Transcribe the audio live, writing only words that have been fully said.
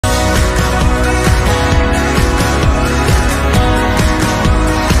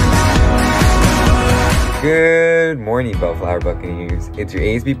Good morning, Bellflower Buccaneers. It's your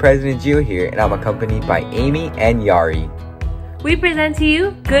Asb President Gio here, and I'm accompanied by Amy and Yari. We present to you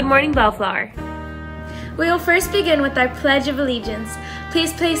Good Morning Bellflower. We will first begin with our Pledge of Allegiance.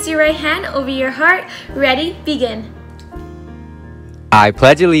 Please place your right hand over your heart. Ready, begin. I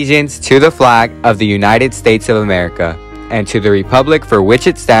pledge allegiance to the flag of the United States of America and to the republic for which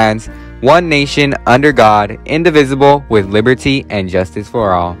it stands, one nation under God, indivisible, with liberty and justice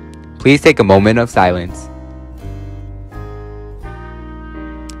for all. Please take a moment of silence.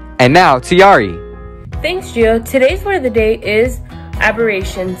 And now to Yari. Thanks, Gio. Today's word of the day is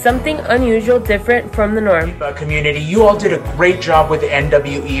aberration, something unusual, different from the norm. Community, you all did a great job with the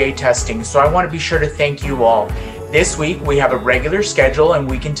NWEA testing, so I want to be sure to thank you all. This week we have a regular schedule and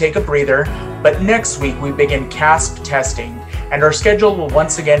we can take a breather, but next week we begin CASP testing and our schedule will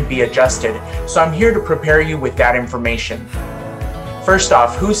once again be adjusted, so I'm here to prepare you with that information. First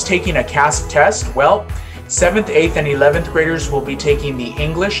off, who's taking a CASP test? Well, 7th, 8th, and 11th graders will be taking the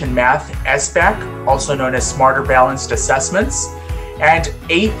English and Math SBAC, also known as Smarter Balanced Assessments, and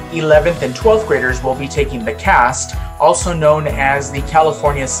 8th, 11th, and 12th graders will be taking the CAST, also known as the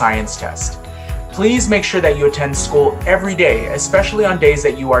California Science Test. Please make sure that you attend school every day, especially on days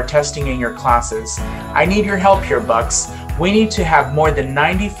that you are testing in your classes. I need your help here, Bucks. We need to have more than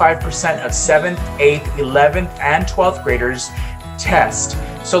 95% of 7th, 8th, 11th, and 12th graders test.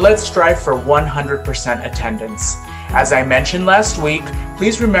 So let's strive for 100% attendance. As I mentioned last week,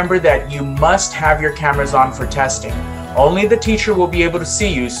 please remember that you must have your cameras on for testing. Only the teacher will be able to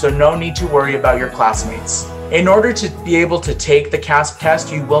see you, so no need to worry about your classmates. In order to be able to take the CASP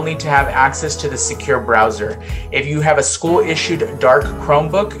test, you will need to have access to the secure browser. If you have a school-issued dark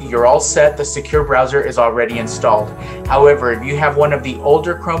Chromebook, you're all set. The secure browser is already installed. However, if you have one of the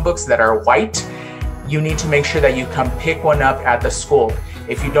older Chromebooks that are white, you need to make sure that you come pick one up at the school.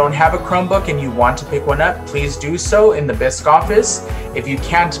 If you don't have a Chromebook and you want to pick one up, please do so in the BISC office. If you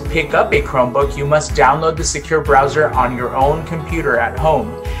can't pick up a Chromebook, you must download the secure browser on your own computer at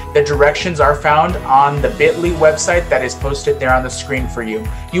home. The directions are found on the bit.ly website that is posted there on the screen for you.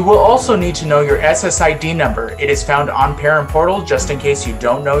 You will also need to know your SSID number. It is found on Parent Portal. Just in case you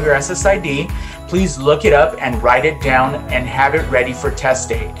don't know your SSID, please look it up and write it down and have it ready for test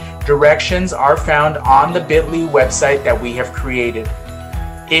day. Directions are found on the bit.ly website that we have created.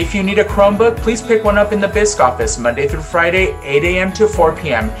 If you need a Chromebook, please pick one up in the BISC office Monday through Friday, 8 a.m. to 4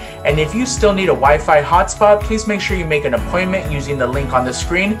 p.m. And if you still need a Wi-Fi hotspot, please make sure you make an appointment using the link on the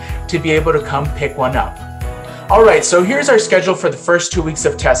screen to be able to come pick one up. Alright, so here's our schedule for the first 2 weeks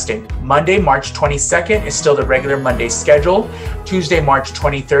of testing. Monday, March 22nd is still the regular Monday schedule. Tuesday, March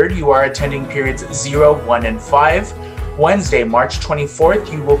 23rd, you are attending periods 0, 1, and 5. Wednesday, March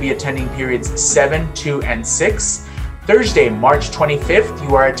 24th, you will be attending periods 7, 2, and 6. Thursday, March 25th,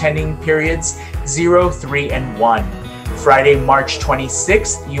 you are attending periods 0, 3, and 1. Friday, March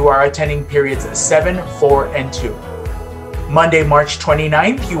 26th, you are attending periods 7, 4, and 2. Monday, March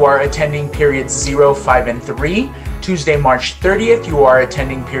 29th, you are attending periods 0, 5, and 3. Tuesday, March 30th, you are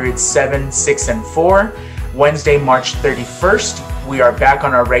attending periods 7, 6, and 4. Wednesday, March 31st, we are back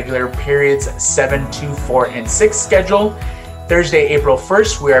on our regular periods 7, 2, 4, and 6 schedule. Thursday, April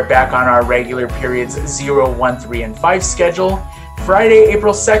 1st, we are back on our regular periods 0, 1, 3, and 5 schedule. Friday,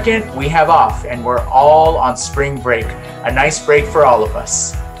 April 2nd, we have off and we're all on spring break. A nice break for all of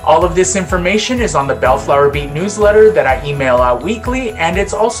us. All of this information is on the Bellflower Beat newsletter that I email out weekly, and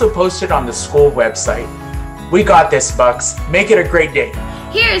it's also posted on the school website. We got this, Bucks. Make it a great day.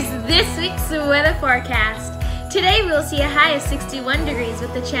 Here's this week's weather forecast. Today we'll see a high of 61 degrees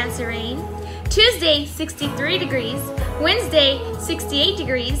with a chance of rain. Tuesday, 63 degrees. Wednesday, 68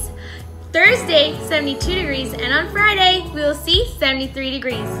 degrees. Thursday, 72 degrees. And on Friday, we will see 73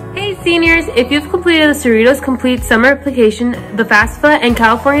 degrees. Hey seniors, if you've completed the Cerritos Complete Summer Application, the FAFSA and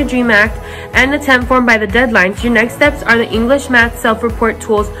California DREAM Act, and the 10th form by the deadlines, your next steps are the English Math Self-Report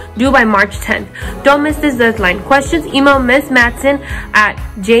tools due by March 10th. Don't miss this deadline. Questions, email Ms. Matson at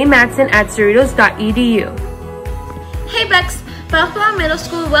jmatson@cerritos.edu. Hey Bucks! Bellflower Middle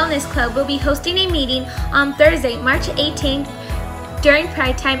School Wellness Club will be hosting a meeting on Thursday, March 18th during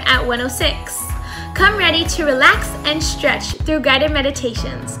Pride Time at 1:06. Come ready to relax and stretch through guided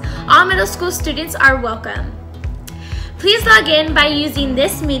meditations. All middle school students are welcome. Please log in by using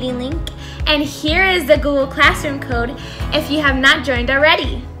this meeting link, and here is the Google Classroom code if you have not joined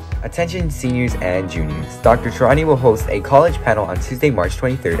already. Attention seniors and juniors. Dr. Trani will host a college panel on Tuesday, March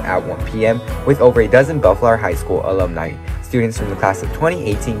 23rd at 1 p.m. with over a dozen Bellflower High School alumni, students from the class of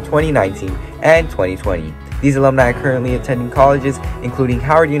 2018, 2019, and 2020. These alumni are currently attending colleges including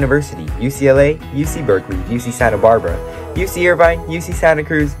Howard University, UCLA, UC Berkeley, UC Santa Barbara, UC Irvine, UC Santa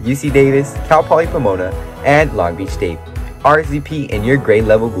Cruz, UC Davis, Cal Poly Pomona, and Long Beach State. RSVP in your grade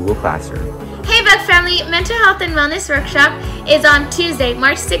level Google Classroom. Hey Buck Family, Mental Health and Wellness Workshop is on Tuesday,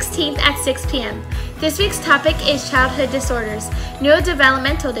 March 16th at 6 p.m. This week's topic is childhood disorders,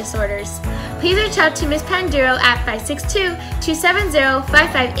 neurodevelopmental disorders. Please reach out to Ms. Panduro at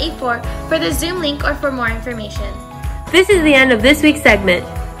 562-270-5584 for the Zoom link or for more information. This is the end of this week's segment.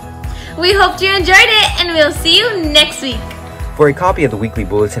 We hope you enjoyed it, and we'll see you next week. For a copy of the weekly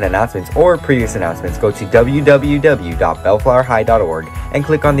bulletin announcements or previous announcements, go to www.bellflowerhigh.org and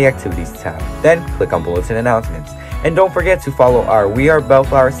click on the Activities tab. Then click on Bulletin Announcements. And don't forget to follow our We Are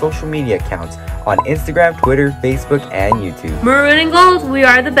Bellflower social media accounts on Instagram, Twitter, Facebook, and YouTube. Maroon and gold, we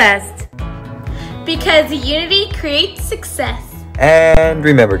are the best. Because unity creates success. And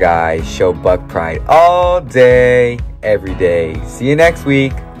remember guys, show Buck pride all day, every day. See you next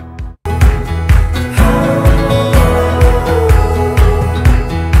week.